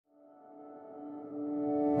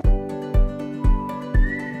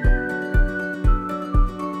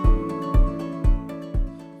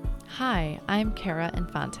I'm Kara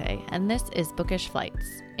Infante, and this is Bookish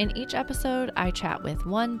Flights. In each episode, I chat with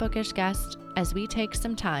one bookish guest as we take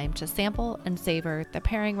some time to sample and savor the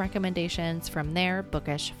pairing recommendations from their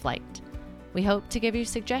bookish flight. We hope to give you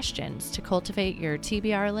suggestions to cultivate your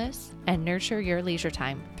TBR list and nurture your leisure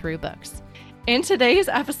time through books. In today's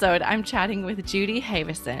episode, I'm chatting with Judy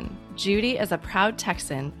Haveson. Judy is a proud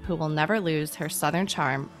Texan who will never lose her Southern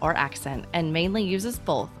charm or accent and mainly uses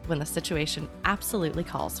both when the situation absolutely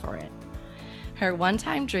calls for it. Her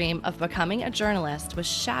one-time dream of becoming a journalist was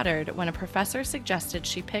shattered when a professor suggested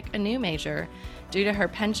she pick a new major due to her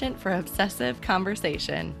penchant for obsessive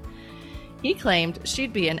conversation. He claimed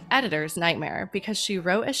she'd be an editor's nightmare because she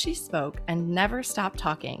wrote as she spoke and never stopped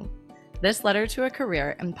talking. This led her to a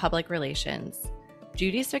career in public relations.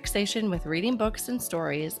 Judy's fixation with reading books and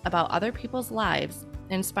stories about other people's lives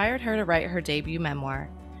inspired her to write her debut memoir.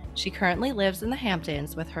 She currently lives in the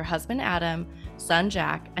Hamptons with her husband Adam, son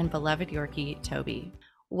Jack, and beloved Yorkie Toby.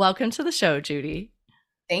 Welcome to the show, Judy.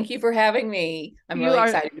 Thank you for having me. I'm really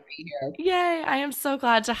excited to be here. Yay, I am so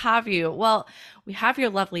glad to have you. Well, we have your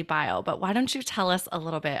lovely bio, but why don't you tell us a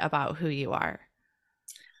little bit about who you are?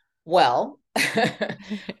 Well,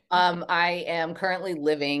 I am currently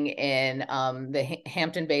living in the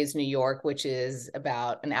Hampton Bays, New York, which is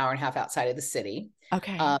about an hour and a half outside of the city.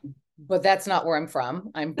 Okay. But that's not where I'm from.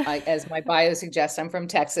 As my bio suggests, I'm from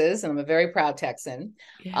Texas, and I'm a very proud Texan.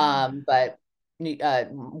 Yeah. But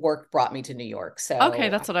work brought me to New York. So okay,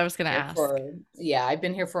 that's what I was going to ask. I've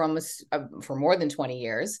been here for almost for more than 20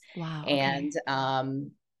 years. Wow. And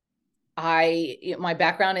my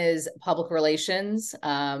background is public relations.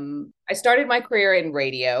 I started my career in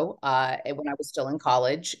radio when I was still in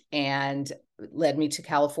college, and led me to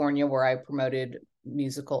California, where I promoted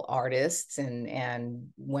musical artists and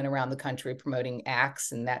went around the country promoting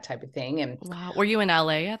acts and that type of thing. And wow, were you in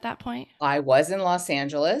LA at that point? I was in Los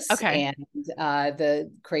Angeles. Okay. And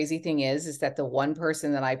the crazy thing is that the one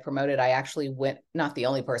person that I promoted, I actually went, not the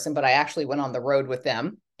only person, but I actually went on the road with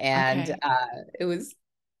them. And okay. It was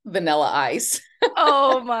Vanilla Ice.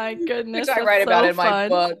 Oh my goodness. Which I write about in my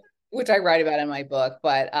book.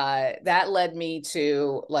 But that led me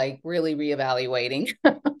to like really reevaluating.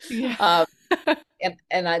 Yeah.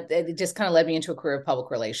 It just kind of led me into a career of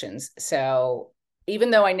public relations. So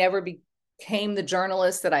even though I never became the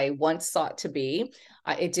journalist that I once sought to be,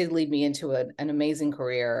 it did lead me into an amazing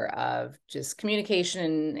career of just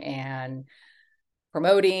communication and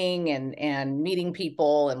promoting and meeting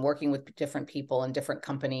people and working with different people and different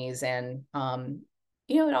companies. And,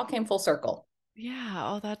 it all came full circle.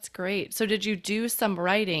 Yeah. Oh, that's great. So did you do some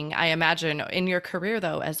writing, I imagine, in your career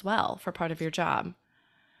though, as well, for part of your job?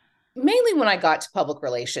 Mainly when I got to public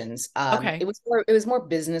relations, Okay. it was more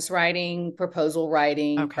business writing, proposal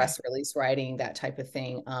writing, Okay. press release writing, that type of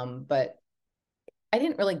thing. But I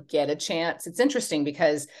didn't really get a chance. It's interesting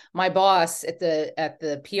because my boss at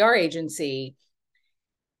the PR agency,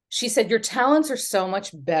 she said, your talents are so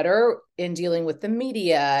much better in dealing with the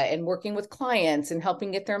media and working with clients and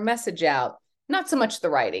helping get their message out, not so much the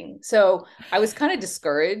writing. So I was kind of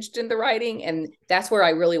discouraged in the writing. And that's where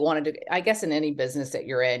I really wanted to, I guess in any business that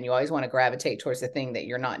you're in, you always want to gravitate towards the thing that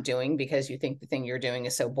you're not doing because you think the thing you're doing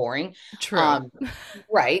is so boring. True.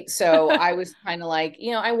 Right. So I was kind of like,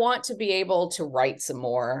 I want to be able to write some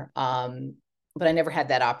more. But I never had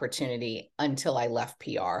that opportunity until I left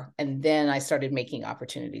PR. And then I started making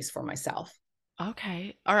opportunities for myself.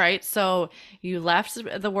 Okay. All right. So you left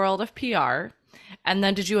the world of PR, and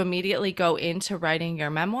then did you immediately go into writing your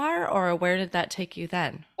memoir, or where did that take you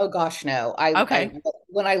then? Oh gosh, no. Okay.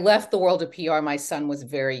 When I left the world of PR, my son was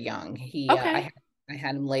very young. Okay. I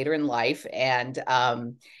had him later in life, and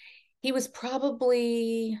he was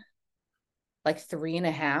probably like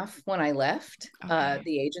 3.5 when I left Okay.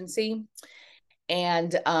 the agency.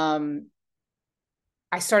 And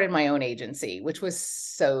I started my own agency, which was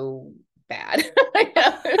so bad.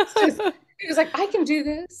 It was like, I can do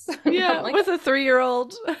this. I'm Yeah, like, with a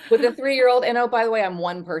 3-year-old. with a 3-year-old. And oh, by the way, I'm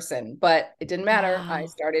one person, but it didn't matter. I Wow.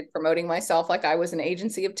 started promoting myself like I was an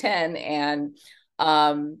agency of 10 and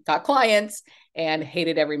got clients and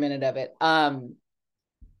hated every minute of it. I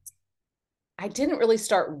didn't really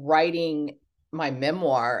start writing my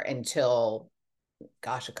memoir until,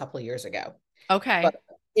 gosh, a couple of years ago. Okay. But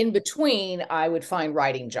in between, I would find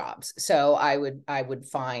writing jobs. So I would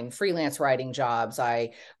find freelance writing jobs.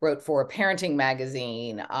 I wrote for a parenting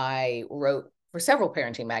magazine. I wrote for several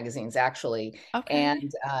parenting magazines actually, Okay. and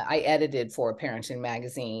I edited for a parenting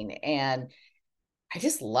magazine, and I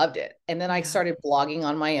just loved it. And then I Yeah. started blogging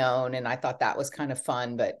on my own, and I thought that was kind of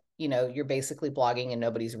fun. But you're basically blogging and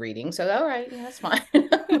nobody's reading, so all right, yeah, that's fine.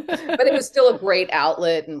 But it was still a great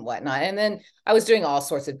outlet and whatnot. And then I was doing all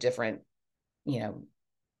sorts of different you know,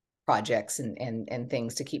 projects and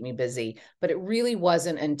things to keep me busy. But it really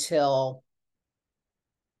wasn't until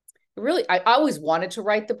really, I always wanted to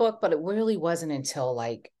write the book, but it really wasn't until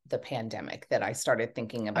like the pandemic that I started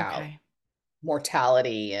thinking about Okay.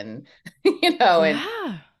 mortality and, you know, and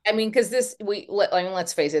Yeah. I mean, because I mean,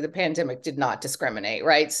 let's face it, the pandemic did not discriminate,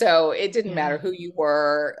 right? So it didn't matter Yeah. who you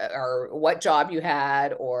were or what job you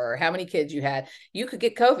had or how many kids you had. You could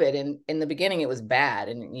get COVID, and in the beginning, it was bad,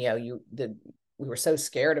 and you know, we were so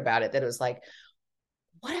scared about it that it was like,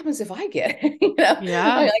 what happens if I get it? You know,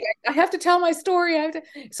 Yeah. I have to tell my story.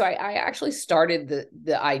 So I actually started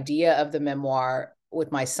the idea of the memoir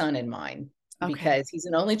with my son in mind Okay. because he's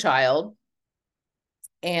an only child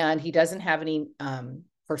and he doesn't have any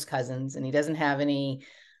first cousins and he doesn't have any,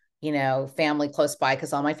 you know, family close by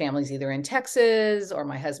because all my family's either in Texas or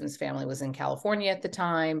my husband's family was in California at the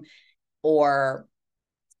time, or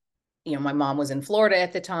you know, my mom was in Florida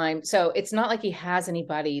at the time. So it's not like he has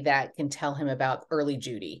anybody that can tell him about early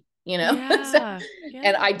Judy, you know? So, Yeah. and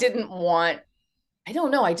Yeah. I didn't want, I don't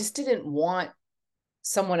know, I just didn't want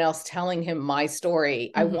someone else telling him my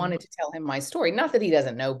story. I Mm-hmm. wanted to tell him my story. Not that he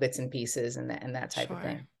doesn't know bits and pieces and that type of Sure.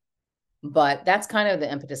 thing. But that's kind of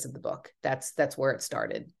the impetus of the book. That's where it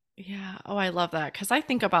started. Yeah. Oh, I love that because I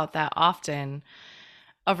think about that often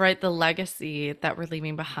of right the legacy that we're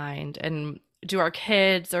leaving behind and do our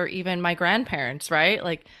kids or even my grandparents, right?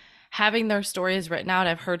 Like having their stories written out.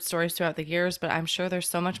 I've heard stories throughout the years, but I'm sure there's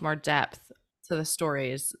so much more depth to the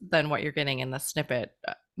stories than what you're getting in the snippet,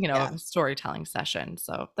 of Yeah, a storytelling session.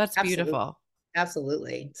 So that's absolutely. beautiful.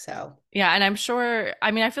 Absolutely. So Yeah, and I'm sure,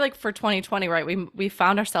 I mean, I feel like for 2020, right, we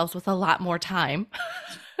found ourselves with a lot more time.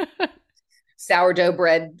 sourdough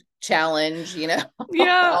bread challenge, you know,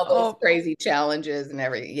 Yeah. all those Oh, crazy challenges and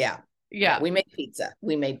everything. Yeah. Yeah. yeah. We made pizza.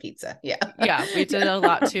 We made pizza. Yeah. Yeah, we did Yeah. a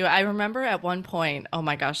lot too. I remember at one point, oh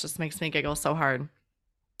my gosh, this makes me giggle so hard.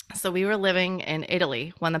 So we were living in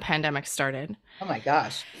Italy when the pandemic started. Oh my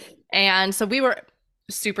gosh. And so we were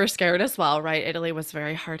super scared as well, right? Italy was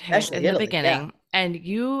very hard hit Especially in the Italy. Yeah. beginning. And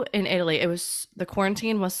you in Italy, the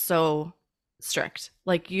quarantine was so strict.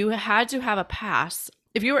 Like you had to have a pass.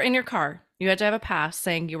 If you were in your car, you had to have a pass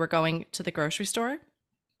saying you were going to the grocery store,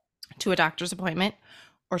 to a doctor's appointment,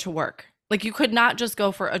 or to work. Like you could not just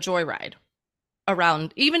go for a joyride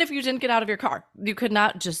around, even if you didn't get out of your car. You could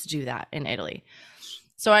not just do that in Italy.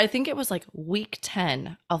 So I think it was like week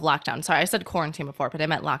 10 of lockdown. Sorry, I said quarantine before, but I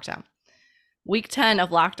meant lockdown. Week 10 of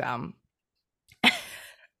lockdown.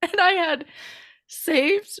 And I had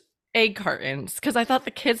saved egg cartons because I thought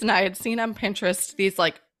the kids and I had seen on Pinterest these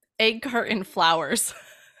like egg carton flowers.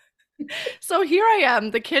 So here I am.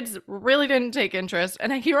 The kids really didn't take interest.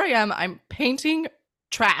 And here I am. I'm painting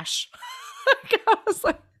trash. I was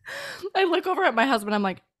like, I look over at my husband. I'm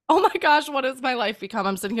like, oh my gosh, what has my life become?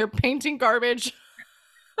 I'm sitting here painting garbage.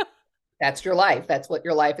 That's your life. That's what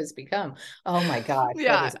your life has become. Oh my gosh. That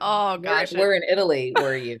Yeah. is, Oh gosh. where in Italy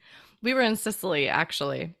were you? We were in Sicily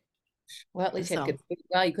actually. Well, at least you had So good food.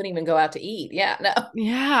 Well, you couldn't even go out to eat. Yeah. No.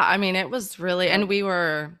 yeah, I mean, it was really, No.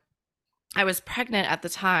 and I was pregnant at the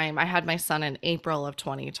time. I had my son in April of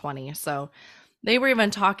 2020. So they were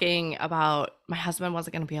even talking about my husband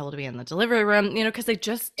wasn't going to be able to be in the delivery room, because they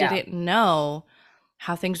just Yeah. didn't know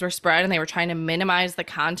how things were spread and they were trying to minimize the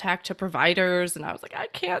contact to providers. And I was like, I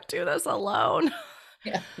can't do this alone.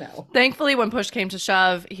 Yeah. No. Thankfully, when push came to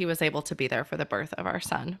shove, he was able to be there for the birth of our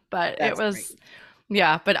son. But it That's great. was,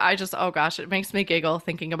 yeah, but I just, oh gosh, it makes me giggle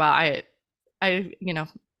thinking about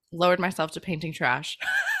lowered myself to painting trash.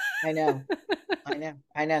 I know. I know.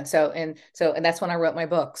 I know. And that's when I wrote my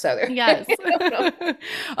book. So there, Yes. you know,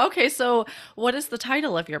 Okay, so what is the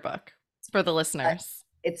title of your book for the listeners?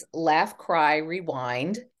 it's Laugh, Cry,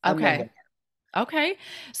 Rewind, a memoir. Okay. Okay.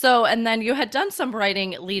 So, and then you had done some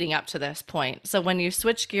writing leading up to this point. So, when you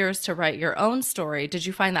switched gears to write your own story, did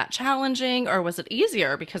you find that challenging or was it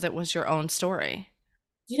easier because it was your own story?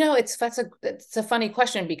 You know, it's a funny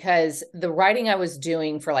question because the writing I was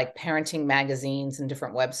doing for like parenting magazines and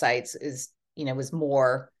different websites is, you know, was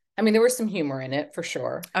more, I mean, there was some humor in it for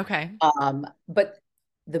sure. Okay. But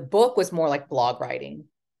the book was more like blog writing,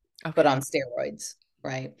 but Okay. on steroids,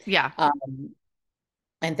 right? Yeah.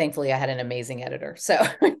 And thankfully I had an amazing editor. So,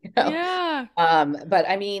 you know, Yeah. but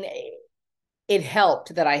I mean, it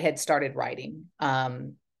helped that I had started writing.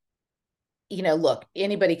 You know, look,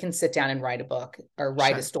 anybody can sit down and write a book or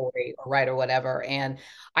write a Sure. story or write or whatever. And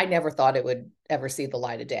I never thought it would ever see the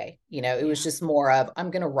light of day. You know, it was Yeah. just more of,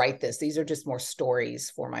 I'm going to write this. These are just more stories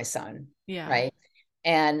for my son. Yeah. Right.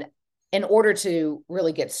 And in order to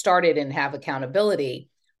really get started and have accountability,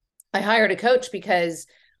 I hired a coach because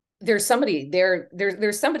there's somebody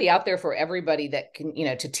there's somebody out there for everybody that can,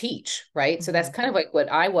 to teach, right? So that's Mhm. kind of like what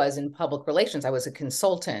I was in public relations. I was a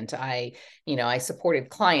consultant. I supported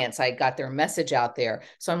clients. I got their message out there.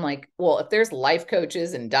 So I'm like, well, if there's life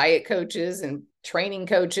coaches and diet coaches and training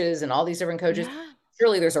coaches and all these different coaches, Yeah.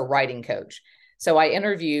 surely there's a writing coach. So I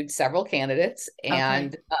interviewed several candidates Okay.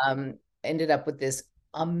 and ended up with this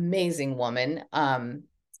amazing woman.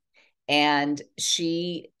 And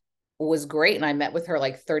she was great. And I met with her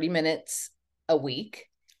like 30 minutes a week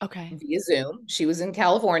Okay. via Zoom. She was in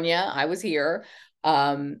California. I was here.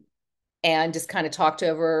 Um, and just kind of talked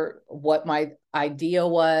over what my idea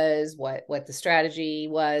was, what the strategy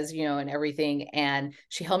was, and everything. And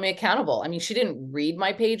she held me accountable. I mean, she didn't read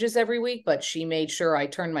my pages every week, but she made sure I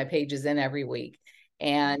turned my pages in every week.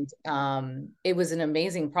 And it was an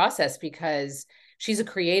amazing process because she's a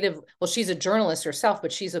creative, well, she's a journalist herself,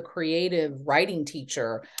 but she's a creative writing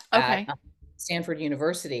teacher at Okay. Stanford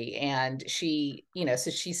University. And she,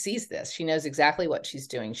 so she sees this, she knows exactly what she's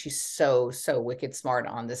doing. She's so wicked smart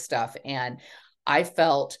on this stuff. And I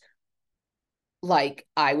felt like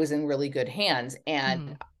I was in really good hands. And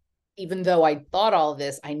Mhm. even though I thought all of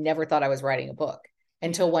this, I never thought I was writing a book Yeah.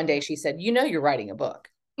 until one day she said, you're writing a book.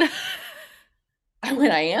 I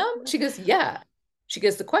went, I am? She goes, yeah. She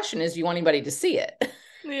goes, the question is, do you want anybody to see it?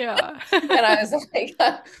 Yeah. And I was like,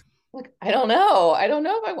 I don't know. I don't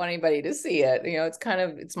know if I want anybody to see it.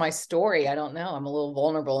 It's my story. I don't know. I'm a little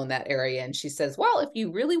vulnerable in that area. And she says, well, if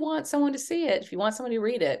you really want someone to see it, if you want somebody to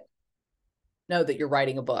read it, know that you're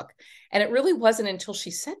writing a book. And it really wasn't until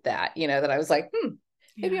she said that, that I was like,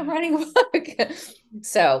 maybe I'm Yeah. writing a book.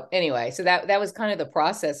 So anyway, so that was kind of the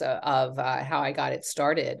process of how I got it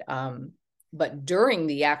started. But during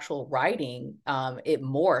the actual writing, it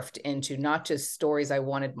morphed into not just stories I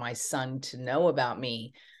wanted my son to know about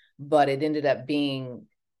me, but it ended up being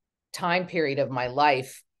time period of my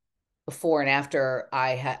life before and after I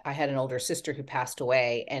had an older sister who passed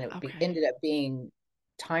away, and Okay. ended up being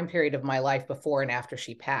time period of my life before and after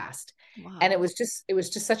she passed. And Wow. it was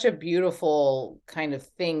just such a beautiful kind of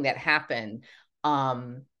thing that happened.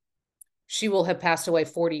 She will have passed away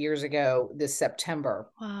 40 years ago this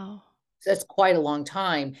September. Wow. So that's quite a long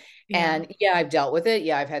time. Yeah. And yeah, I've dealt with it.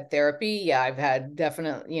 Yeah, I've had therapy. Yeah, I've had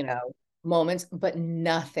definite, moments, but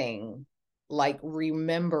nothing like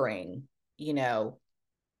remembering, you know,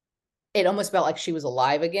 it almost felt like she was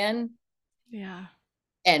alive again, Yeah.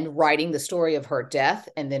 and writing the story of her death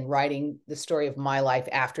and then writing the story of my life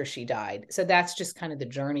after she died. So that's just kind of the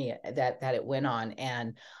journey that it went on.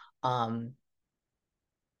 And um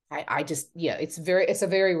I just, yeah, it's a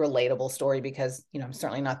very relatable story because, I'm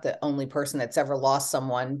certainly not the only person that's ever lost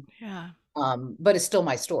someone. Yeah. But it's still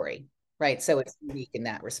my story, right? So it's unique in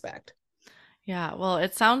that respect. Yeah. Well,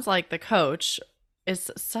 it sounds like the coach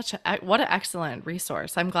is such a what an excellent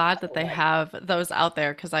resource. I'm glad that they Right. have those out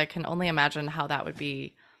there because I can only imagine how that would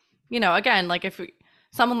be, again, like if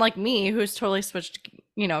someone like me who's totally switched,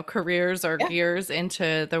 careers or Yeah. gears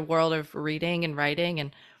into the world of reading and writing,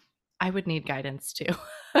 and I would need guidance too.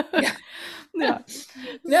 Yeah. Yeah.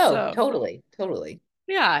 No, So, totally, totally.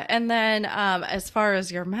 yeah. And then as far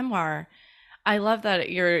as your memoir, I love that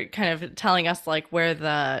you're kind of telling us like where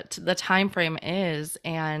the time frame is,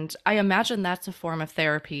 and I imagine that's a form of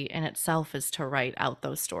therapy in itself is to write out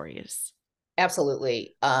those stories.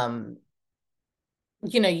 Absolutely.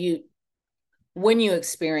 You when you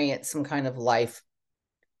experience some kind of life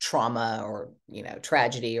trauma or,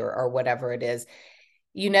 tragedy or whatever it is,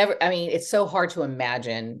 I mean, it's so hard to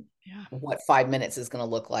imagine Yeah. what 5 minutes is going to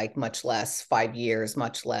look like, much less 5 years,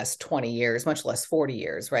 much less 20 years, much less 40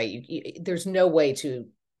 years, right? There's no way to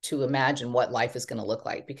imagine what life is going to look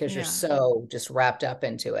like because you're Yeah. so just wrapped up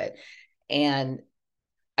into it. And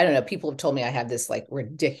I don't know, people have told me I have this like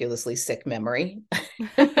ridiculously sick memory.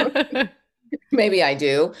 Maybe I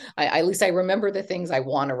do. At least I remember the things I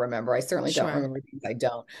want to remember. I certainly don't Sure. remember things I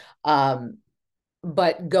don't. Um,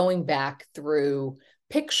 but going back through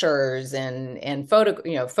pictures and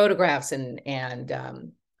photographs and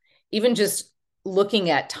even just looking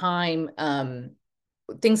at time,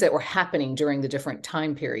 things that were happening during the different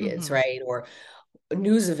time periods, Mhm. right? Or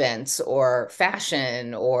news events or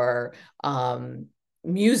fashion or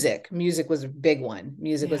music was a big one.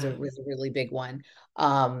 Music was Yeah. a really big one.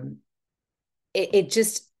 um it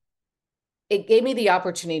just it gave me the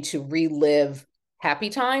opportunity to relive happy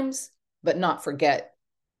times but not forget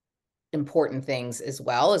important things as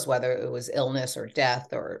well, as whether it was illness or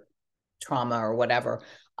death or trauma or whatever.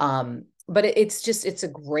 But it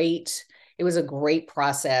was a great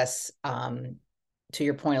process. To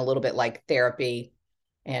your point, a little bit like therapy.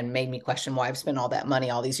 and made me question why I've spent all that money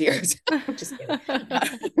all these years. I'm just kidding.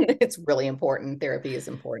 It's really important. Therapy is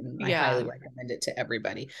important. I highly Yeah. recommend it to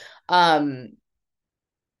everybody. Um,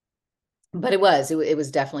 but it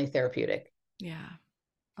was definitely therapeutic. Yeah.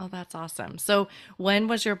 Oh, that's awesome. So, when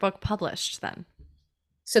was your book published then?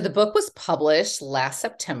 So the book was published last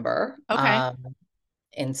September. Okay.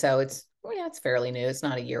 And so it's fairly new. It's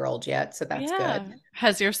not a year old yet, so that's good. Yeah.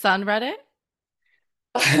 Has your son read it?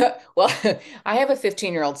 Well, I have a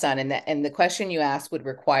 15-year-old son, and the question you asked would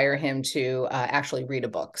require him to actually read a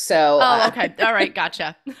book. So Oh, okay. All right.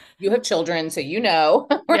 Gotcha. you have children, so you know,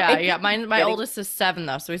 Yeah. right? Yeah. My Getting oldest is 7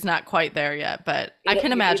 though, so he's not quite there yet, but I it'll,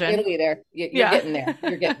 can imagine. it'll be there. You're Yeah. getting there.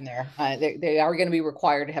 You're getting there. They are going to be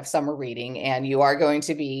required to have summer reading, and you are going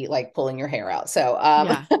to be like pulling your hair out. So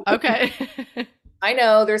Yeah. Okay. I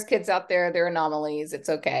know there's kids out there, they're anomalies. It's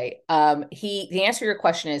okay. The answer to your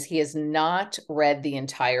question is he has not read the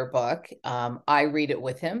entire book. I read it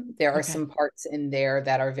with him. There are Okay. some parts in there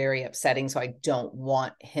that are very upsetting, so I don't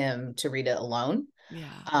want him to read it alone. Yeah.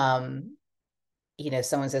 Um,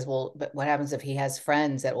 Someone says, well, but what happens if he has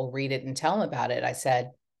friends that will read it and tell him about it? I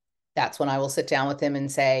said, that's when I will sit down with him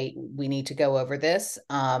and say, we need to go over this.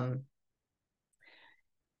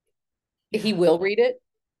 He Yeah. will read it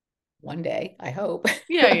one day, I hope.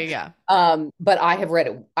 Yeah. Yeah. Yeah. But I have read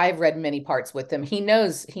it. I've read many parts with him. He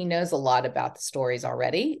knows a lot about the stories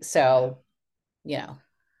already. Yeah. So, you know,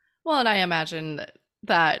 Well, and I imagine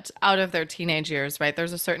that out of their teenage years, right,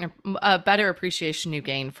 there's a better appreciation you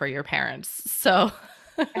gain for your parents. So,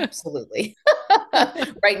 absolutely.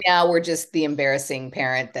 Right now, we're just the embarrassing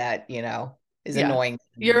parent that, is yeah, annoying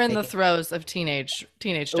you're and in the taking. throes of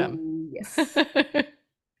teenagedom. Oh, yes.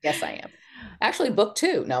 Yes, I am. Actually, book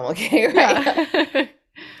two. No, I'm okay, right?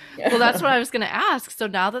 Yeah. Well, that's Yeah. what I was going to ask. So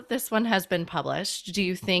now that this one has been published, do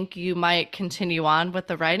you think you might continue on with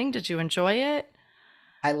the writing? Did you enjoy it?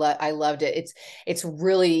 I loved it. It's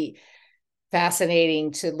really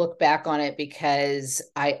fascinating to look back on it because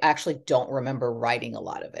I actually don't remember writing a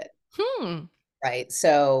lot of it. Hmm. Right.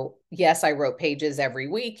 So, yes, I wrote pages every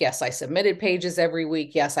week. Yes, I submitted pages every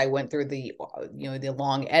week. Yes, I went through the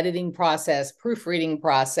long editing process, proofreading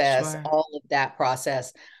process, Sure. all of that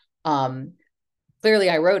process. Um,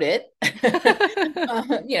 Clearly I wrote it.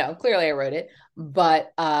 Clearly I wrote it,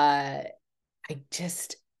 but I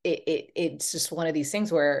just it's just one of these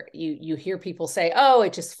things where you hear people say, "Oh,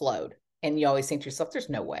 it just flowed," and you always think to yourself, "There's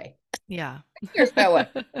no way. Yeah. There's no way."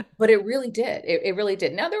 But it really did. It really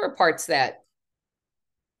did. Now there were parts that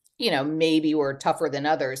maybe were tougher than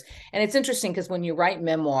others. And it's interesting because when you write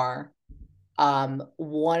memoir,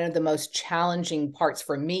 one of the most challenging parts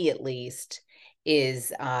for me, at least,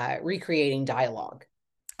 is recreating dialogue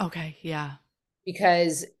Okay. Yeah.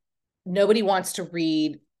 because nobody wants to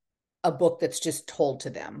read a book that's just told to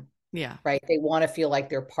them, Yeah. right? They want to feel like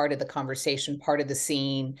they're part of the conversation, part of the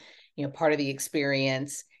scene, part of the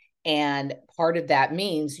experience. And part of that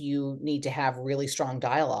means you need to have really strong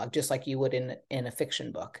dialogue, just like you would in a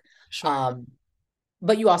fiction book. Sure. Um,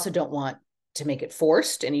 but you also don't want to make it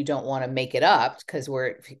forced, and you don't want to make it up because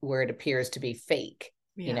where it appears to be fake,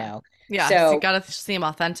 you Yeah. know. Yeah. So you So got to seem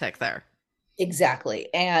authentic there. exactly,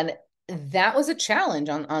 and that was a challenge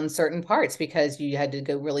on certain parts because you had to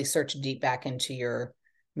go really search deep back into your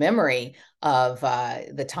memory of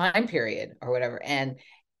the time period or whatever, and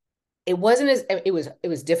it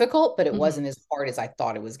was difficult, but it Hmm. wasn't as hard as I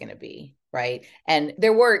thought it was going to be, right? And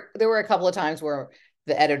there were a couple of times where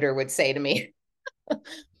the editor would say to me,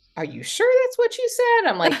 are you sure that's what you said?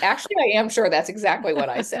 I'm like, actually, I am sure that's exactly what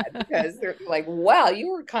I said, because they're like, wow, you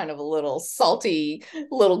were kind of a little salty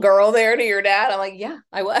little girl there to your dad. I'm like, yeah,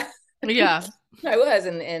 I was. Yeah. I was.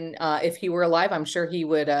 And if he were alive, I'm sure he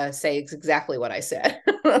would say exactly what I said.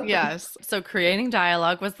 Yes. So creating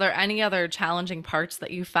dialogue, was there any other challenging parts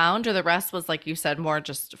that you found, or the rest was, like you said, more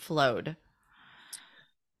just flowed?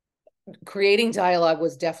 Creating dialogue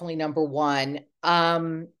was definitely number one.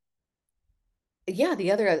 Yeah,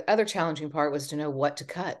 the other challenging part was to know what to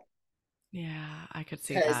cut, Yeah, I could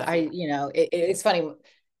see because that. it's funny.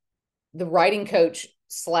 The writing coach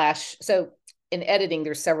slash so in editing,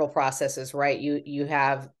 there's several processes, right? You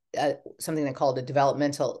have something they called a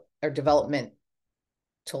developmental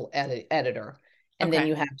editor, and then Okay.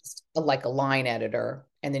 you have just like a line editor,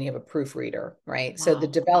 and then you have a proofreader, right? So the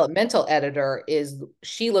Wow. developmental editor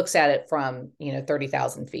she looks at it from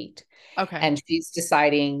 30,000 feet, Okay. and she's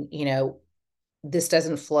deciding, this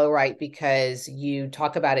doesn't flow right because you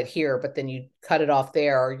talk about it here, but then you cut it off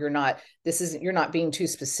there, or you're not being too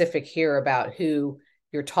specific here about who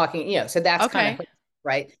you're talking, so that's kind of Okay. her,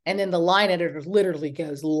 right? And then the line editor literally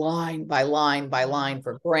goes line by line by line Wow.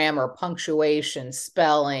 for grammar, punctuation,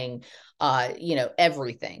 spelling, Wow.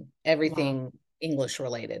 everything English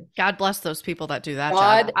related. God bless those people that do that job.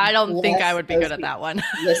 God I don't think I bless would be good those at people. that one.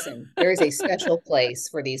 Listen, there is a special place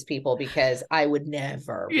for these people because I would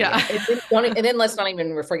never be Yeah. able. And then let's not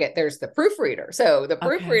even forget there's the proofreader. So the Okay.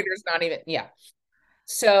 proofreader's not even, yeah.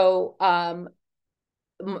 So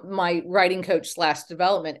my writing coach slash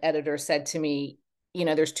development editor said to me,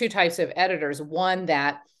 there's two types of editors, one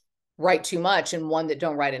that write too much and one that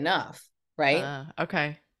don't write enough, right?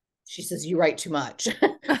 Okay. She says, you write too much.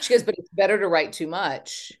 She goes, but it's better to write too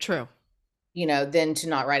much, True. than to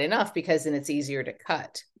not write enough because then it's easier to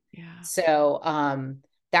cut. Yeah. So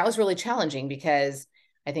that was really challenging because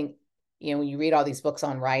I think, when you read all these books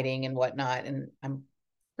on writing and whatnot, and I'm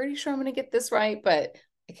pretty sure I'm going to get this right, but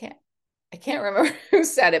I can't. I can't remember who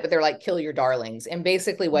said it, but they're like, kill your darlings. And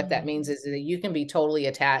basically, what that Mm. means is that you can be totally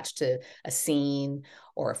attached to a scene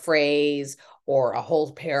or a phrase or a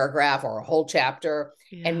whole paragraph or a whole chapter.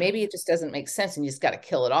 And Yeah. maybe it just doesn't make sense and you just got to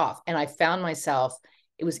kill it off. And I found myself,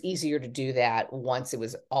 it was easier to do that once it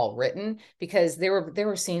was all written because there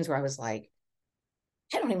were scenes where I was like,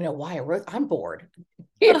 I don't even know why I wrote. I'm bored.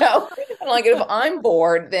 I'm like, if I'm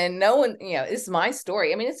bored, then no one, it's my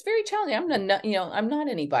story. I mean, it's very challenging. I'm not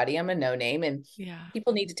anybody. I'm a no name, and Yeah.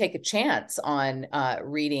 people need to take a chance on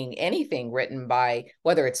reading anything written by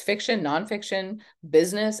whether it's fiction, nonfiction,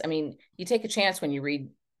 business. I mean, you take a chance when you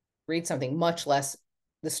read something, much less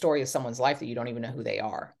the story of someone's life that you don't even know who they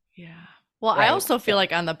are. Yeah. Well, I Right. also feel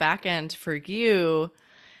like on the back end for you,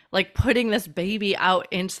 like putting this baby out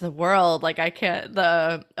into the world, like I can't,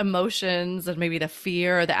 the emotions and maybe the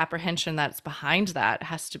fear, the apprehension that's behind that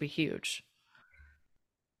has to be huge.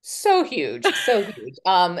 So huge, so huge.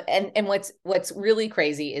 And what's really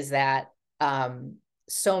crazy is that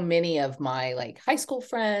so many of my like high school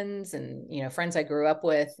friends and friends I grew up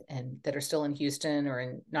with and that are still in Houston or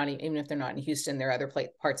in not even if they're not in Houston, they're other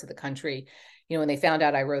parts of the country. When they found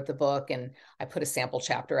out I wrote the book and I put a sample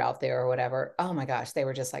chapter out there or whatever, oh my gosh, they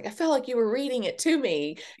were just like, I felt like you were reading it to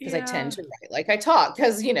me because I tend Yeah. to write like I talk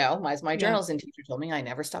because my Yeah. journalism teacher told me I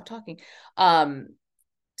never stop talking. Um,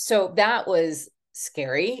 so that was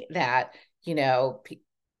scary that you know pe-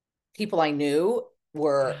 people I knew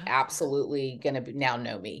were Yeah. absolutely going to now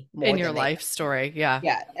know me In more your than they life story. Yeah.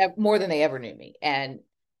 yeah more than they ever knew me. And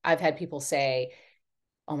I've had people say,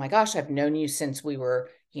 oh my gosh, I've known you since we were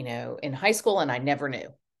in high school and I never knew,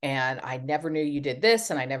 and I never knew you did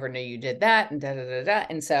this and I never knew you did that, and da da da da.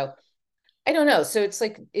 And so I don't know. So it's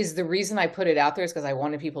like, is the reason I put it out there is because I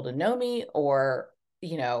wanted people to know me, or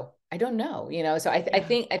I don't know. So Yeah.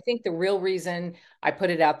 I think the real reason I put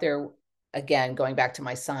it out there, again, going back to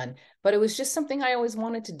my son, but it was just something I always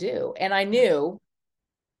wanted to do, and I Yeah. knew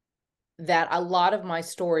that a lot of my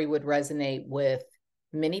story would resonate with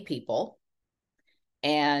many people,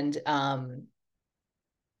 and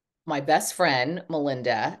my best friend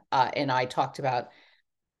Melinda and I talked about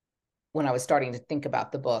when I was starting to think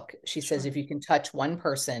about the book. She says, Sure. if you can touch one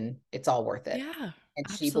person, it's all worth it. Yeah. And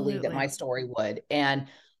she believed that my Absolutely. story would. And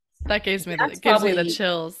That that's gives me the probably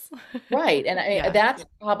chills. right. And Yeah. that's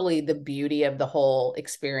probably the beauty of the whole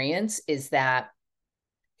experience is that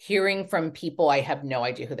hearing from people, I have no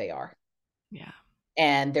idea who they are. Yeah.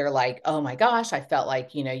 And they're like, oh my gosh, I felt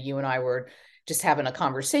like, you and I were just having a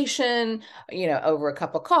conversation, over a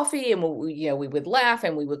cup of coffee, and we would laugh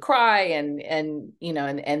and we would cry, and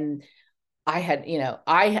I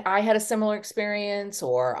had a similar experience,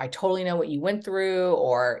 or I totally know what you went through,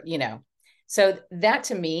 or. So that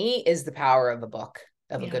to me is the power of a book,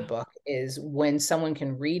 of a good Yeah. book, is when someone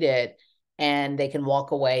can read it and they can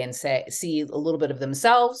walk away and see a little bit of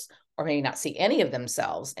themselves, or maybe not see any of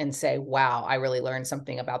themselves, and say, wow, I really learned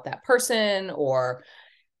something about that person, or,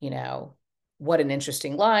 you know, what an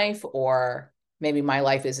interesting life, or maybe my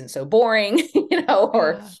life isn't so boring,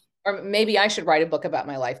 Yeah. or maybe I should write a book about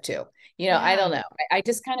my life too. I don't Yeah. know. I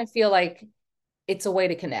just kind of feel like it's a way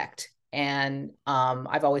to connect. And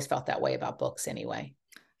I've always felt that way about books anyway.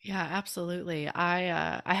 Yeah, absolutely.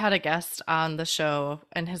 I had a guest on the show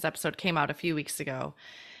and his episode came out a few weeks ago,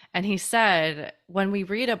 and he said when we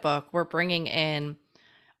read a book, we're bringing in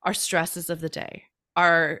our stresses of the day,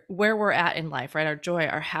 our where we're at in life, right? Our joy,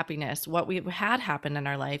 our happiness, what we had happen in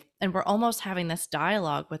our life, and we're almost having this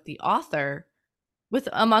dialogue with the author with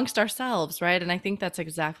amongst ourselves, right? And I think that's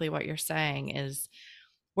exactly what you're saying is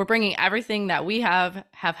we're bringing everything that we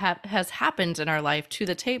has happened in our life to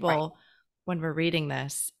the Right. table when we're reading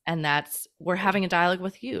this, and that's we're having a dialogue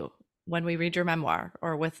with you when we read your memoir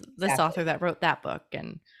or with this Exactly. author that wrote that book.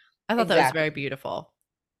 And I thought that was Exactly. very beautiful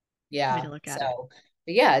way Yeah. to look at it. So,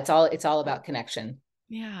 but yeah, it's all about connection.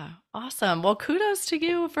 Yeah. Awesome. Well, kudos to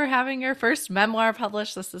you for having your first memoir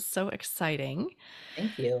published. This is so exciting.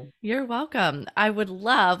 Thank you. You're welcome. I would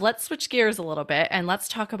love, let's switch gears a little bit and let's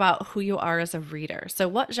talk about who you are as a reader. So,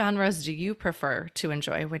 what genres do you prefer to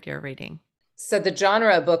enjoy when you're reading? So the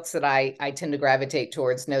genre of books that I tend to gravitate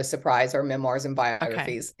towards, no surprise, are memoirs and Okay.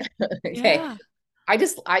 biographies. Okay. Yeah.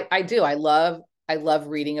 I do. I love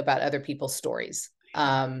reading about other people's stories.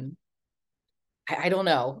 Yeah. I don't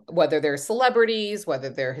know whether they're celebrities, whether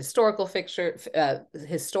they're historical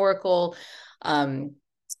um,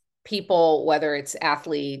 people, whether it's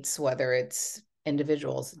athletes, whether it's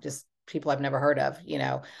individuals, just people I've never heard of.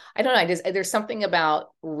 I don't know. There's something about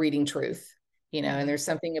reading truth, and Yeah. there's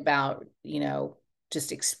something about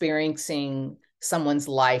just experiencing someone's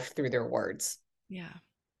life through their words, Yeah.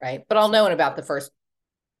 right? But I'll know in about the first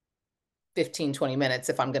 15-20 minutes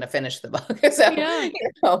if I'm going to finish the book. So, Yeah.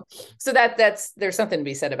 that's there's something to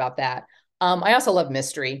be said about that. I also love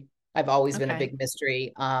mystery. I've always been a Okay. big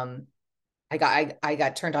mystery. I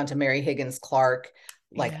got turned on to Mary Higgins Clark,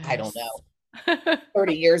 like, I don't Yes. know,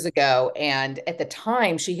 30 years ago. And at the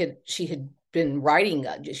time she had been writing,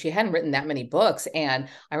 she hadn't written that many books. And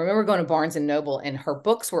I remember going to Barnes and Noble and her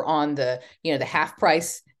books were on the half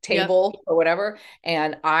price Yep. table or whatever.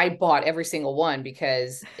 And I bought every single one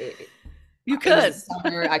because You it was the could.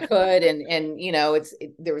 summer. I could, and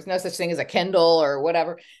there was no such thing as a Kindle or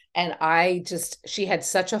whatever. And she had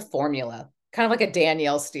such a formula, kind of like a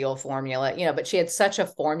Danielle Steele formula, but she had such a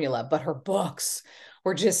formula, but her books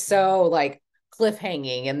were just so like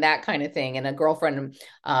cliffhanging and that kind of thing. And a girlfriend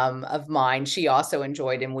of mine, she also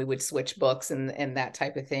enjoyed, and we would switch books and that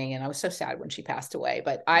type of thing. And I was so sad when she passed away,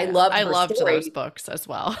 but I Yeah. loved I her loved those story. books as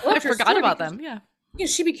well. I I loved her forgot story about because them. Yeah.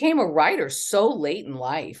 she became a writer so late in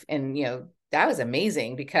life. And, that was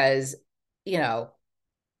amazing because, you know,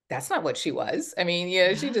 that's not what she was. I mean, she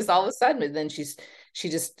Yeah. just all of a sudden, and then she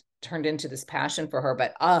just turned into this passion for her.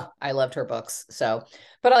 But I loved her books. So,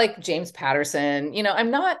 but I like James Patterson.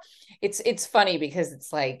 I'm not, it's funny because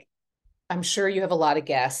it's like, I'm sure you have a lot of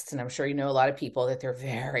guests, and I'm sure you know a lot of people that they're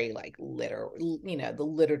very like the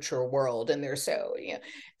literature world, and they're so,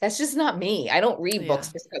 that's just not me. I don't read books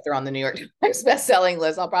Yeah. just because they're on the New York Times best-selling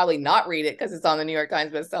list. I'll probably not read it because it's on the New York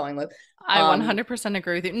Times best-selling list. I Um, 100%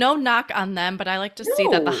 agree with you. No knock on them, but I like to see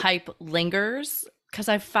that the no, hype lingers because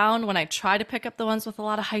I've found when I try to pick up the ones with a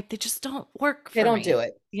lot of hype, they just don't work they for don't do me.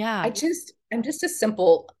 it. Yeah. I'm just a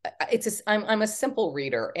simple. I'm a simple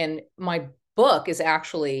reader, and my book is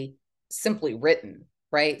actually simply written,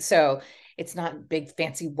 right? So it's not big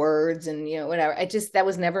fancy words and whatever. That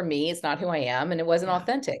was never me. It's not who I am, and it wasn't Yeah.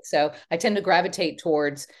 authentic. So I tend to gravitate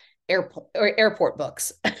towards airport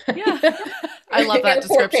books, Yeah. I love that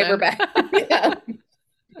airport description. paperback. Yeah.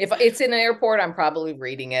 If it's in an airport, I'm probably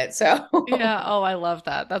reading it. So Yeah. Oh, I love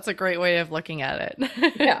that. That's a great way of looking at it.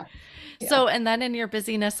 yeah, yeah. So, and then in your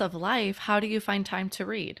busyness of life, how do you find time to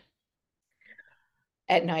read?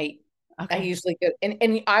 At night. I Okay. usually go,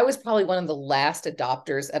 and I was probably one of the last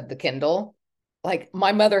adopters of the Kindle. Like,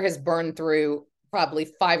 my mother has burned through probably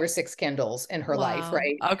 5 or 6 Kindles in her life, Wow.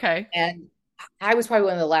 right? Okay. And I was probably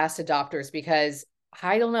one of the last adopters because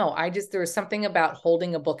I don't know, there was something about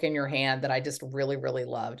holding a book in your hand that I just really, really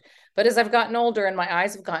loved. But as I've gotten older and my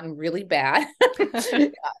eyes have gotten really bad,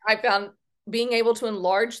 I found being able to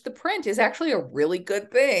enlarge the print is actually a really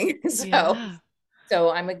good thing. So Yeah.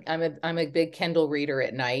 I'm a big Kindle reader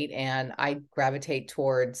at night, and I gravitate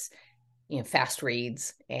towards fast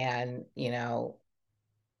reads and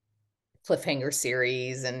cliffhanger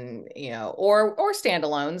series, and or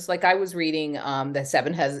standalones. Like, I was reading the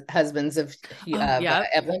Seven Husbands Oh, of yep.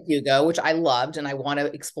 Evelyn Hugo, which I loved, and I want to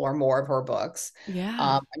explore more of her books.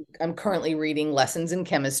 Yeah. I'm currently reading Lessons in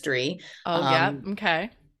Chemistry. Oh, yep. Um, Okay.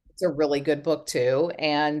 it's a really good book too,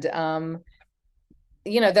 and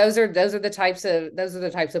those are the types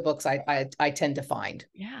of books I tend to find.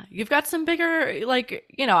 Yeah. You've got some bigger, like,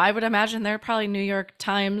 I would imagine they're probably New York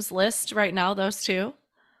Times list right now, those two.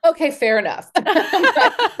 Okay, fair enough. But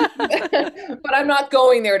I'm not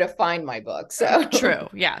going there to find my book. So True.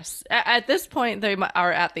 Yes. At this point, they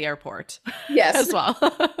are at the airport yes, as well.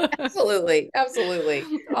 absolutely. Absolutely.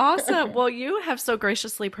 Awesome. Well, you have so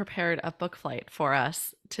graciously prepared a book flight for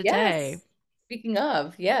us today. Yes. Speaking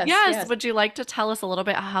of, yes, Yes. yes. Would you like to tell us a little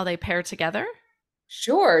bit how they pair together?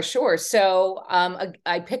 Sure, sure. So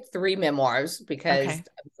I picked 3 memoirs because, Okay.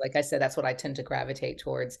 like I said, that's what I tend to gravitate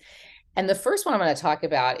towards. And the first one I'm going to talk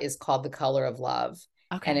about is called The Color of Love.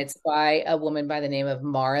 And Okay. it's by a woman by the name of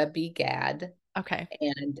Mara B. Gadd. Okay.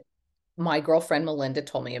 And my girlfriend Melinda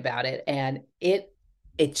told me about it, and it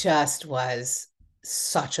just was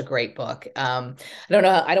such a great book. I don't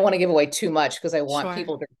know, I don't want to give away too much because I want Sure.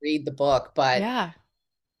 people to read the book, but Yeah.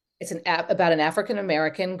 It's about an African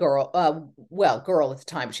American girl. Well, girl at the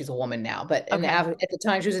time, she's a woman now, but Okay. at the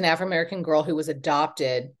time she was an African American girl who was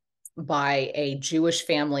adopted by a Jewish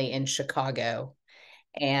family in Chicago.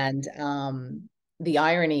 And the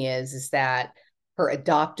irony is that her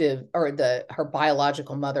adoptive or the her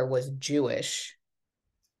biological mother was Jewish,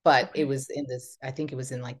 but it Okay. was in this, I think it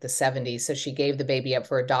was in like the 70s. So she gave the baby up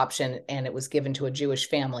for adoption, and it was given to a Jewish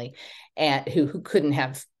family and who couldn't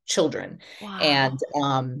have children. And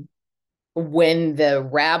Wow. when the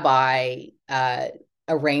rabbi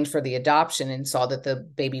arranged for the adoption and saw that the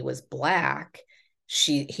baby was black,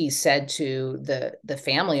 he said to the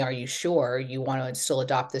family, "Are you sure you want to still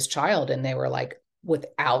adopt this child?" And they were like,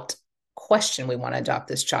 "Without question, we want to adopt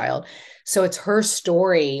this child." So it's her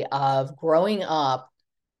story of growing up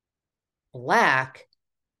black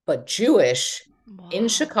but Jewish in Wow.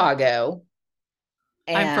 Chicago.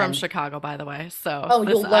 I'm from And Chicago, by the way, so oh,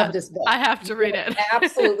 this you'll love this book. I have You to read will it.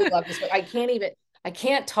 absolutely love this book. I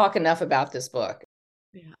can't talk enough about this book.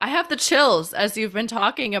 Yeah. I have the chills as you've been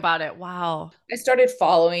talking about it. Wow. I started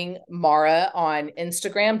following Mara on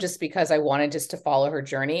Instagram just because I wanted just to follow her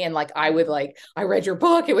journey. And like, I would like, I read your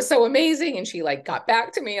book. It was so amazing. And she like got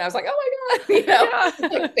back to me. And I was like, oh my God, Yeah.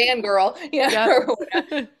 like fangirl,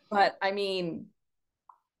 Yep. But I mean,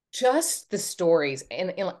 just the stories.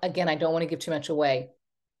 And again, I don't want to give too much away,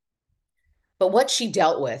 but what she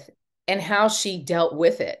dealt with and how she dealt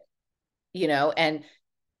with it, and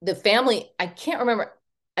the family, I can't remember.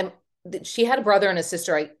 I'm, she had a brother and a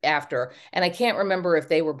sister after, and I can't remember if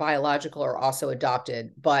they were biological or also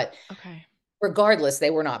adopted, but Okay. regardless,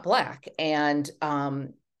 they were not black. And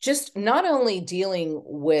just not only dealing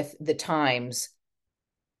with the times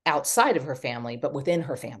outside of her family, but within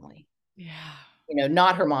her family, Yeah.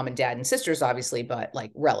 not her mom and dad and sisters, obviously, but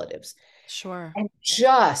like relatives. Sure. And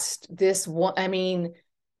just this one, I mean,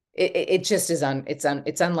 it just is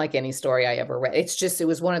it's unlike any story I ever read. It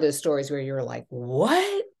was one of those stories where you're like,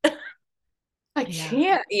 what? I Yeah.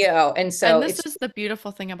 can't, and so And this it's, is the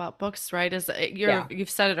beautiful thing about books, right? Is yeah, you've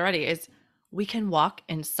said it already, is we can walk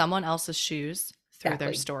in someone else's shoes through their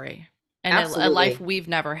exactly. story. And a life Absolutely. we've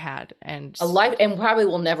never had. And A life and probably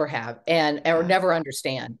will never have and or yeah. never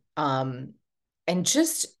understand. And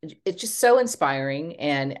just it's just so inspiring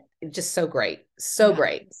and just so great. So Yeah.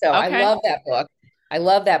 great. So I Okay. love that book. I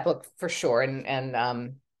love that book for sure. And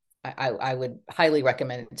I would highly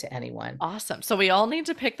recommend it to anyone. Awesome. So we all need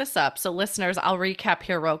to pick this up. So listeners, I'll recap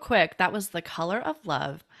here real quick. That was The Color of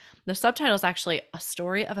Love. The subtitle is actually A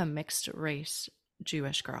Story of a Mixed Race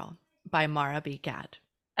Jewish Girl by Mara B. Gad.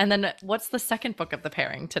 And then what's the second book of the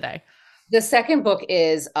pairing today? The second book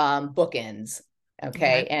is Bookends.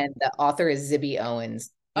 Okay. Okay. And the author is Zibby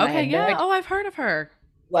Owens. And I Okay, had no yeah. idea. Oh, I've heard of her.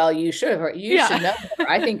 Well, you should have. You Yeah. should know her.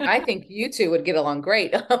 I think you two would get along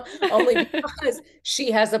great, only because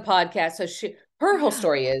she has a podcast. So her whole Yeah.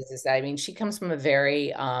 story is that, I mean, she comes from a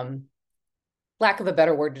very, lack of a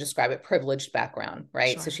better word to describe it, privileged background,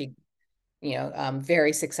 right? So Sure. she,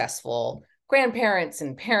 very successful grandparents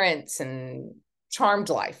and parents and charmed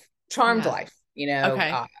Yeah. life.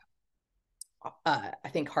 Okay. I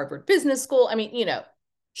think Harvard Business School. I mean,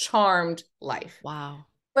 charmed life. Wow.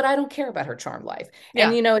 But I don't care about her charmed life.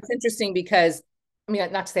 And Yeah. it's interesting because, I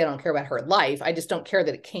mean, not to say I don't care about her life, I just don't care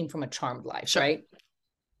that it came from a charmed life, Sure. right?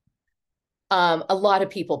 A lot of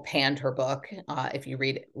people panned her book, if you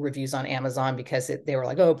read reviews on Amazon, because they were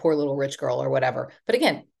like, "Oh, poor little rich girl," or whatever. But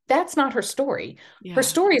again, that's not her story. Her Yeah.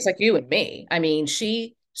 story is like you and me. I mean,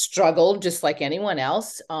 she struggled just like anyone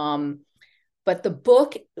else. But the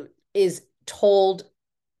book is told,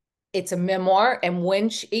 it's a memoir, and when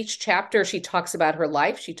each chapter she talks about her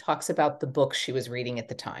life, she talks about the book she was reading at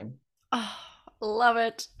the time, Oh, love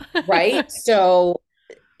it. right? So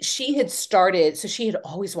she had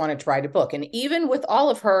always wanted to write a book, and even with all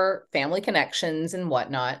of her family connections and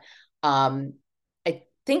whatnot, I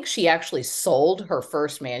think she actually sold her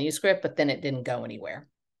first manuscript, but then it didn't go anywhere,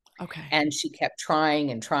 Okay. and she kept trying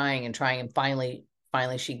and trying and trying, and finally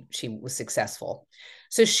she was successful.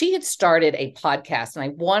 So she had started a podcast, and I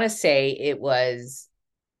want to say it was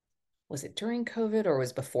it during COVID or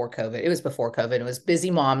was before COVID? It was before COVID. It was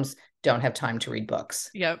Busy Moms Don't Have Time to Read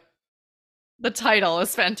Books. Yep. The title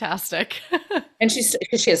is fantastic. And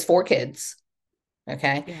because she has 4 kids.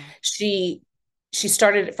 Okay. Yeah. She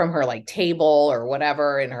started it from her like table or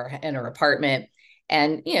whatever in her apartment.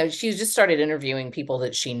 And she just started interviewing people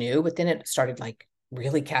that she knew, but then it started like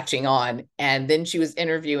really catching on. And then she was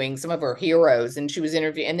interviewing some of her heroes, and she was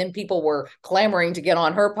interviewing, and then people were clamoring to get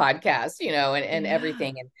on her podcast, and Yeah.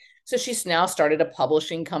 everything. And so she's now started a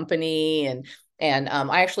publishing company, and And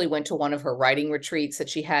I actually went to one of her writing retreats that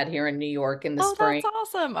she had here in New York in the Oh, that's spring.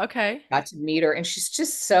 awesome. Okay. Got to meet her, and she's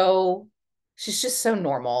just so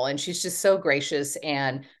normal, and she's just so gracious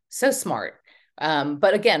and so smart.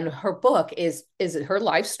 But again, her book is her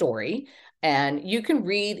life story, and you can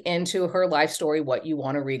read into her life story what you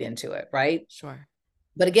want to read into it, right? Sure.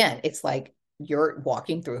 But again, it's like you're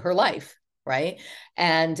walking through her life, right?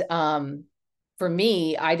 And for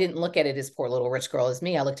me, I didn't look at it as poor little rich girl as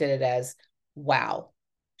me. I looked at it as, wow,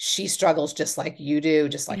 she struggles just like you do,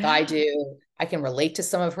 just like I Yeah. do. I can relate to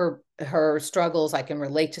some of her struggles. I can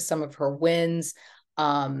relate to some of her wins.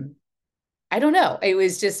 Um, I don't know. It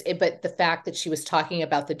was just, but the fact that she was talking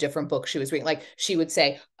about the different books she was reading, like she would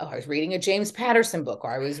say, "Oh, I was reading a James Patterson book,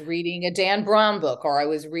 or I was reading a Dan Brown book, or I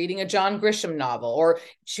was reading a John Grisham novel, or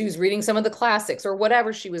she was reading some of the classics, or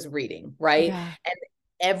whatever she was reading, right?" Yeah. And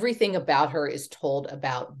everything about her is told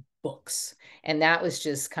about books, and that was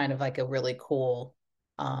just kind of like a really cool,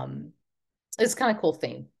 um, it's kind of cool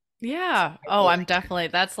thing. So Yeah. I Oh, really I'm liked her. definitely,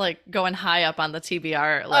 that's like going high up on the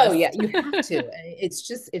TBR Oh yeah, list. you have to. It's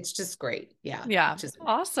just great. Yeah, Yeah. just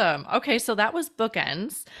Awesome. Okay. So that was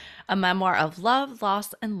Bookends, a memoir of love,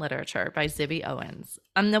 loss, and literature by Zibby Owens.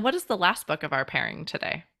 Now, what is the last book of our pairing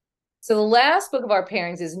today? So the last book of our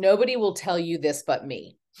pairings is Nobody Will Tell You This But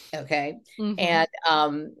Me. Okay. Mm-hmm.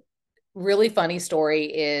 And really funny story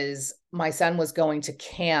is my son was going to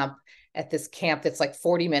camp at this camp that's like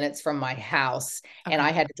 40 minutes from my house, and I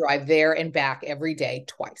Okay. had to drive there and back every day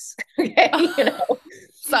twice. Okay. You know.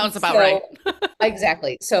 Sounds about right. So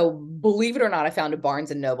exactly. So believe it or not, I found a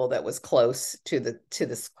Barnes and Noble that was close to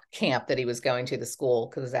this camp that he was going to, the school,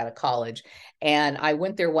 because it was out of college. And I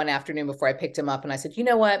went there one afternoon before I picked him up, and I said, you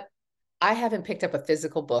know what? I haven't picked up a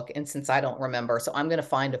physical book and since I don't remember, so I'm going to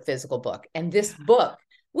find a physical book. And this Yeah. book,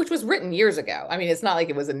 which was written years ago, I mean, it's not like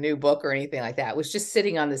it was a new book or anything like that. It was just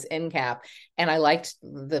sitting on this end cap, and I liked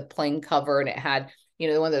the plain cover, and it had,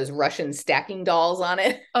 one of those Russian stacking dolls on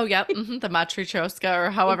it. Oh, yep. The Matryoshka, or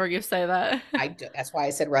however you say that. That's why I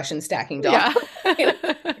said Russian stacking doll. Yeah. You know?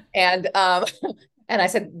 And and I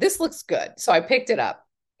said, this looks good. So I picked it up,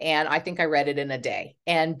 and I think I read it in a day.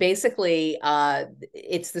 And basically,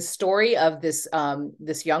 it's the story of this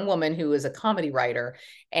young woman who is a comedy writer,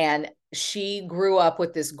 and she grew up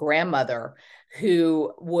with this grandmother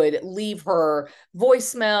who would leave her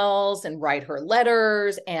voicemails and write her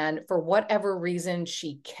letters, and for whatever reason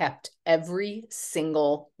she kept every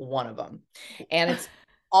single one of them. And it's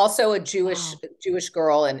also a Wow. Jewish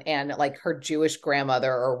girl, and like her Jewish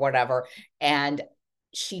grandmother or whatever, and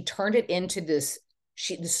she turned it into this.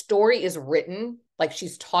 The story is written like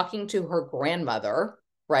she's talking to her grandmother,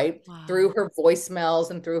 right, through Wow. her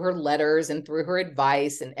voicemails and through her letters and through her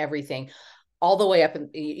advice and everything, all the way up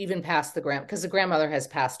and even past because the grandmother has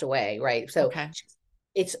passed away, right? So Okay.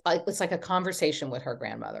 it's like a conversation with her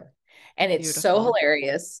grandmother, and it's so Beautiful. Oh,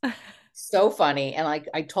 hilarious, so funny. And like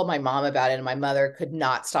I told my mom about it, and my mother could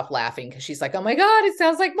not stop laughing because she's like, "Oh my God, it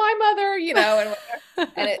sounds like my mother," and whatever.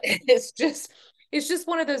 And it's just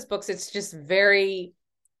one of those books. It's just very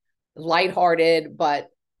lighthearted, but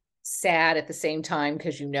sad at the same time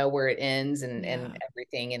because you know where it ends and yeah.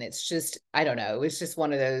 everything. And it's just, I don't know, it was just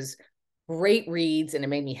one of those great reads, and it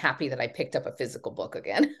made me happy that I picked up a physical book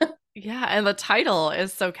again. Yeah. And the title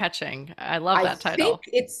is so catching. I love I that think title.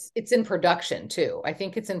 it's in production too. I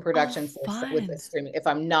think it's in Oh, production with a fun. streaming, if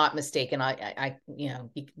I'm not mistaken.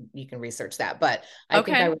 You can research that, but I think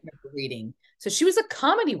I Okay. remember reading. So she was a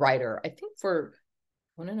comedy writer, I think for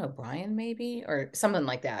Conan O'Brien maybe or something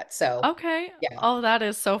like that. So Okay. yeah, Oh, that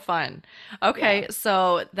is so fun. yeah. Okay,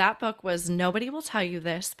 so that book was Nobody Will Tell You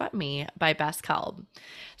This But Me by Bess Kalb.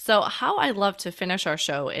 So, how I love to finish our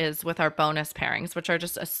show is with our bonus pairings, which are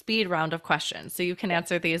just a speed round of questions. So, you can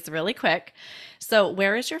answer these really quick. So,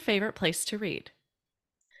 where is your favorite place to read?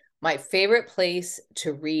 My favorite place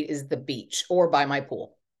to read is the beach or by my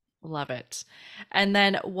pool. Love it. And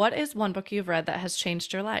then, what is one book you've read that has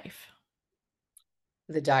changed your life?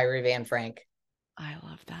 The Diary of Anne Frank, I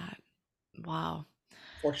love that. Wow.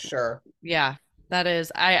 for sure. Yeah, that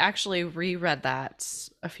is. I actually reread that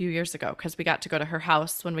a few years ago because we got to go to her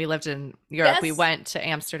house when we lived in Europe. We Yes. went to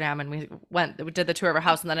Amsterdam and we did the tour of her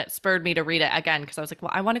house, and then it spurred me to read it again because I was like,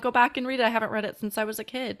 well, I want to go back and read it. I haven't read it since I was a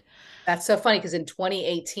kid. That's so funny because in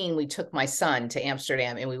 2018 we took my son to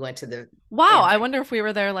Amsterdam and we went to the Wow, Anne I Frank. wonder if we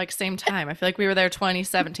were there like same time. I feel like we were there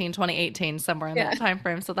 2017, 2018, somewhere in Yeah. that time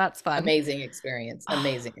frame. So that's fun. Amazing experience.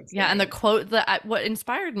 Amazing Yeah, and the experience. quote what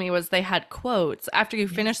inspired me was they had quotes after you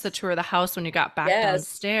finished the Yes. tour of the house when you got back Yes.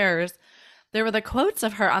 downstairs. There were the quotes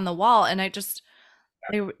of her on the wall, and just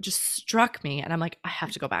struck me, and I'm like, I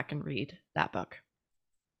have to go back and read that book.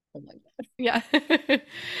 Oh my God. Yeah.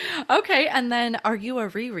 Okay. And then are you a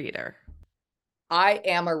rereader? I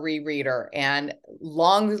am a rereader, and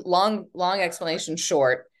long explanation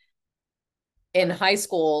short. In high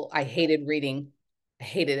school, I hated reading. I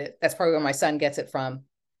hated it. That's probably where my son gets it from.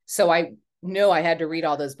 So I knew I had to read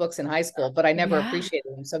all those books in high school, but I never Yeah.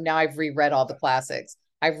 appreciated them. So now I've reread all the classics.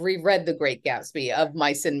 I've reread The Great Gatsby, Of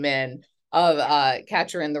Mice and Men, of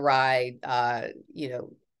Catcher in the Rye,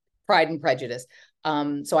 Pride and Prejudice.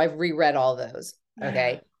 So I've reread all those. Yeah.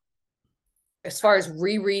 Okay. As far as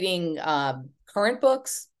rereading current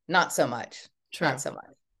books, not so much. Not True. so much.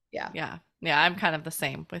 Yeah. Yeah. Yeah. I'm kind of the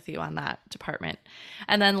same with you on that department.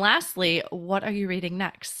 And then lastly, what are you reading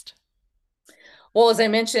next? Well, as I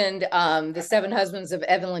mentioned, The Seven Husbands of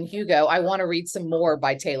Evelyn Hugo, I want to read some more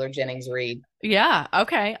by Taylor Jennings Reid. Yeah.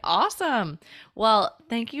 Okay. Awesome. Well,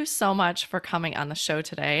 thank you so much for coming on the show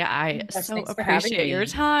today. Oh I my gosh, so thanks for having appreciate your me.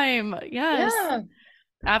 time. Yes, Yeah.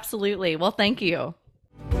 absolutely. Well, thank you.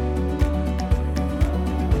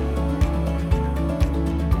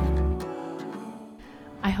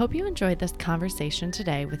 I hope you enjoyed this conversation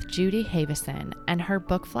today with Judy Haveson and her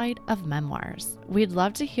book flight of memoirs. We'd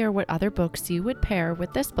love to hear what other books you would pair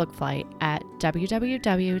with this book flight at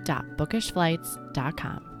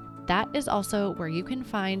www.bookishflights.com. That is also where you can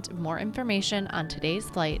find more information on today's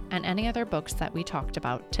flight and any other books that we talked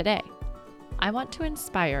about today. I want to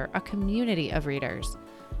inspire a community of readers.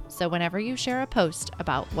 So whenever you share a post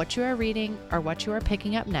about what you are reading or what you are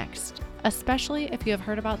picking up next, especially if you have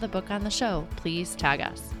heard about the book on the show, please tag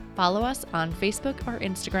us. Follow us on Facebook or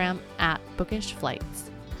Instagram at Bookish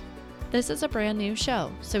Flights. This is a brand new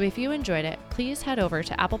show, so if you enjoyed it, please head over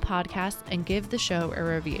to Apple Podcasts and give the show a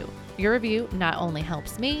review. Your review not only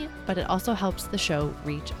helps me, but it also helps the show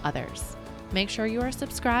reach others. Make sure you are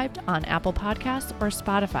subscribed on Apple Podcasts or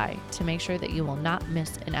Spotify to make sure that you will not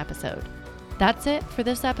miss an episode. That's it for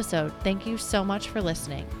this episode. Thank you so much for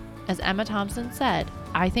listening. As Emma Thompson said,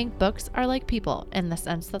 I think books are like people in the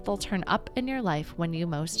sense that they'll turn up in your life when you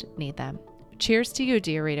most need them. Cheers to you,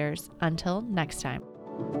 dear readers. Until next time.